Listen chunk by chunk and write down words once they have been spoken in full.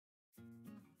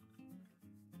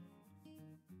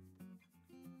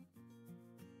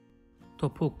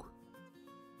Topuk,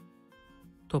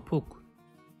 topuk,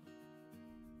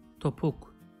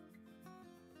 topuk.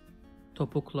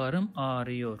 Topuklarım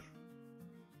ağrıyor.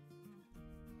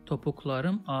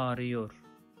 Topuklarım ağrıyor.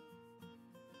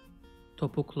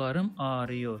 Topuklarım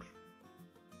ağrıyor.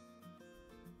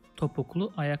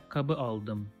 Topuklu ayakkabı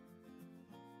aldım.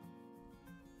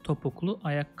 Topuklu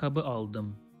ayakkabı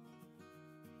aldım.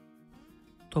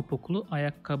 Topuklu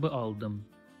ayakkabı aldım.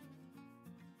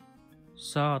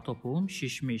 Sağ topuğum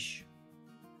şişmiş.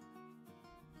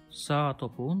 Sağ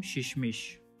topuğum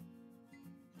şişmiş.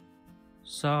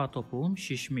 Sağ topuğum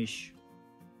şişmiş.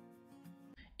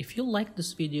 If you like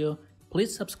this video,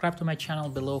 please subscribe to my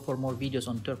channel below for more videos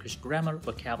on Turkish grammar,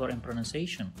 vocabulary and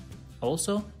pronunciation.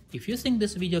 Also, if you think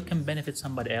this video can benefit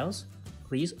somebody else,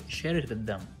 please share it with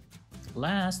them.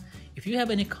 Last, if you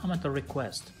have any comment or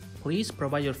request, please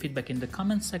provide your feedback in the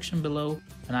comment section below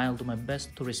and I'll do my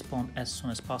best to respond as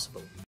soon as possible.